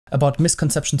About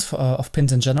misconceptions of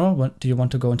pins in general, do you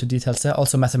want to go into details there,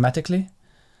 also mathematically?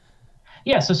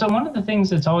 Yeah, so one of the things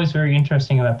that's always very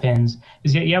interesting about pins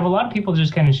is that you have a lot of people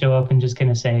just kind of show up and just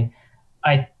kind of say,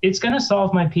 it's going to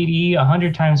solve my PDE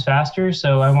 100 times faster,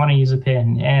 so I want to use a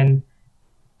pin. And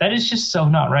that is just so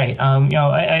not right.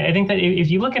 I think that if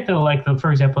you look at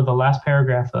for example, the last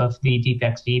paragraph of the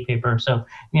DeepXD paper. So,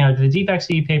 the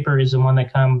DeepXD paper is the one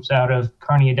that comes out of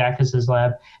Rackauckas'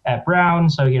 lab at Brown.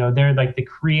 So, they're like the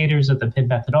creators of the pin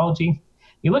methodology.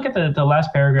 You look at the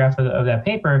last paragraph of that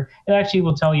paper, it actually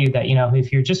will tell you that,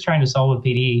 if you're just trying to solve a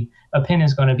PDE, a pin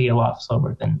is going to be a lot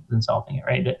slower than solving it,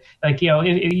 right?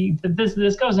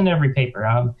 This goes in every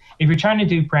paper. If you're trying to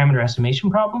do parameter estimation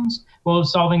problems, well,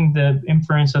 solving the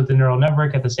inference of the neural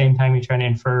network at the same time you're trying to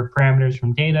infer parameters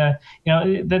from data,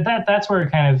 that's where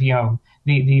kind of,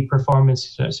 the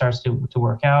performance starts to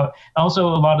work out. Also,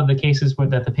 a lot of the cases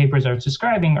that the papers are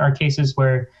describing are cases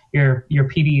where your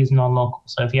PDE is non-local.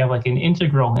 So if you have like an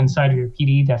integral inside of your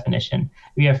PDE definition,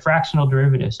 if you have fractional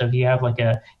derivatives, so if you have like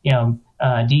a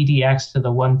ddx to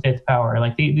the 1/5 power,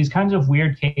 like these kinds of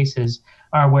weird cases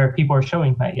are where people are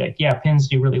showing that, pins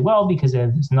do really well because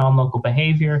of this non-local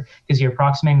behavior, because you're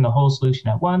approximating the whole solution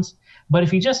at once. But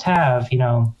if you just have,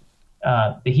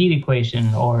 the heat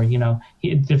equation or,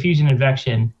 diffusion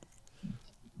advection,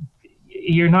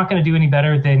 you're not going to do any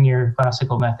better than your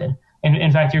classical method. And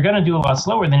in fact, you're going to do a lot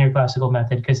slower than your classical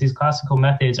method because these classical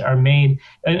methods are made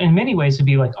in many ways to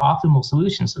be like optimal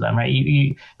solutions to them, right?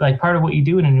 You like part of what you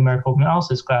do in a numerical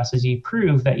analysis class is you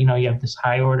prove that, you have this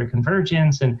high order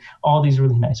convergence and all these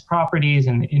really nice properties.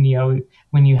 And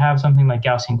when you have something like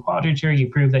Gaussian quadrature, you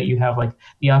prove that you have like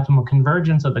the optimal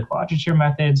convergence of the quadrature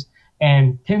methods.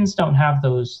 And pins don't have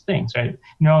those things, right?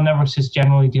 Neural networks just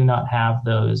generally do not have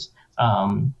those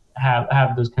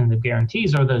have those kinds of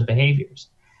guarantees or those behaviors.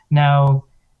 Now,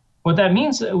 what that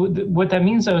means though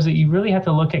is that you really have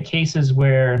to look at cases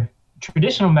where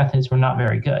traditional methods were not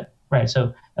very good, right?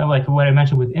 So, like what I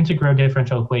mentioned with integral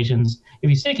differential equations, if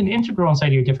you take an integral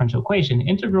inside your differential equation,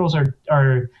 integrals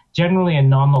are generally a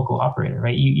non-local operator,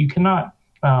 right? You cannot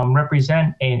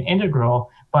represent an integral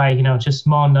by just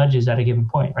small nudges at a given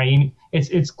point, right?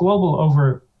 It's global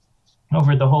over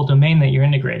the whole domain that you're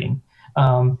integrating,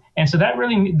 and so that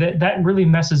really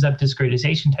messes up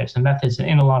discretization types of methods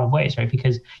in a lot of ways, right?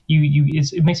 Because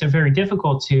it makes it very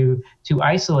difficult to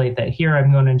isolate that. Here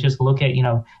I'm going to just look at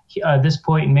this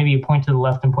point and maybe a point to the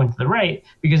left and point to the right,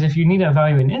 because if you need to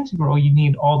evaluate an integral, you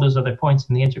need all those other points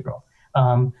in the integral.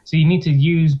 So you need to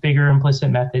use bigger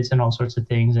implicit methods and all sorts of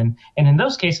things. And in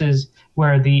those cases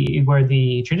where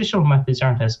the traditional methods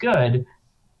aren't as good,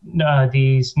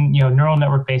 these neural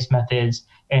network-based methods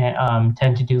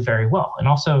tend to do very well. And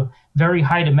also very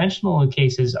high dimensional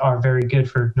cases are very good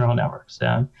for neural networks.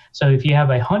 So if you have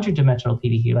a 100-dimensional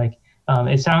PDE, like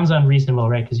it sounds unreasonable,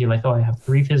 right? Because you're like, oh, I have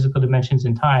 3 physical dimensions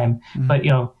in time. Mm-hmm. But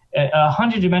a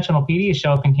 100-dimensional PDE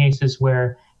show up in cases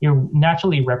where you're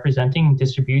naturally representing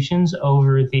distributions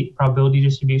over the probability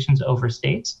distributions over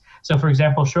states. So for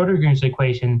example, Schrödinger's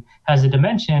equation has a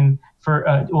dimension for,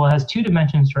 has 2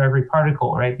 dimensions for every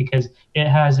particle, right? Because it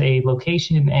has a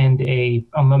location and a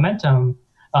momentum,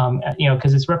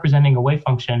 because it's representing a wave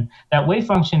function. That wave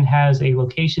function has a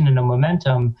location and a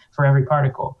momentum for every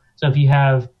particle. So if you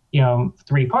have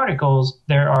 3 particles,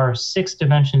 there are 6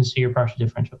 dimensions to your partial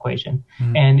differential equation.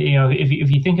 Mm-hmm. And if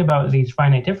you think about these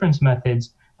finite difference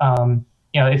methods,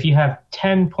 if you have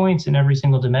 10 points in every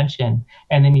single dimension,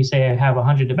 and then you say I have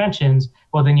 100 dimensions,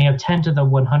 well, then you have 10 to the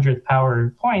 100th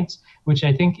power points, which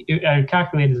I think I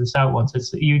calculated this out once.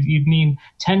 You'd need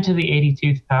 10 to the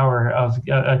 82th power of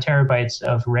terabytes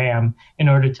of RAM in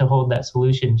order to hold that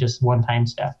solution just one time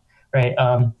step, right?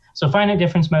 So finite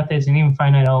difference methods and even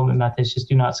finite element methods just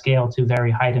do not scale to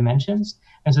very high dimensions.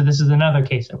 And so this is another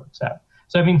case that works out.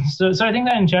 So I mean, so I think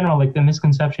that in general, like the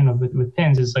misconception with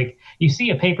pins is like you see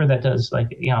a paper that does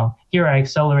like, here I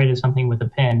accelerated something with a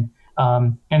pin.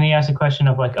 And they ask a question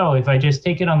of like, oh, if I just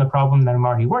take it on the problem that I'm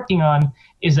already working on,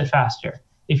 is it faster?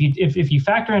 If you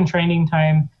factor in training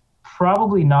time,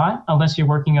 probably not, unless you're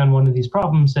working on one of these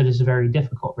problems that is very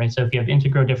difficult, right? So if you have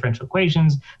integral differential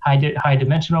equations, high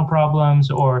dimensional problems,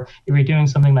 or if you're doing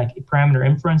something like parameter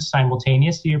inference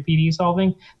simultaneous to your PDE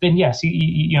solving, then yes,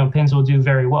 pins will do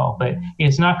very well. But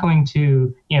it's not going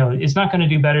to,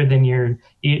 do better than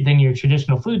your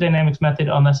traditional fluid dynamics method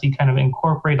unless you kind of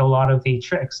incorporate a lot of the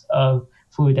tricks of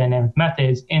fluid dynamic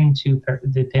methods into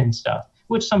the pin stuff,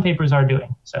 which some papers are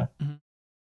doing. So. Mm-hmm.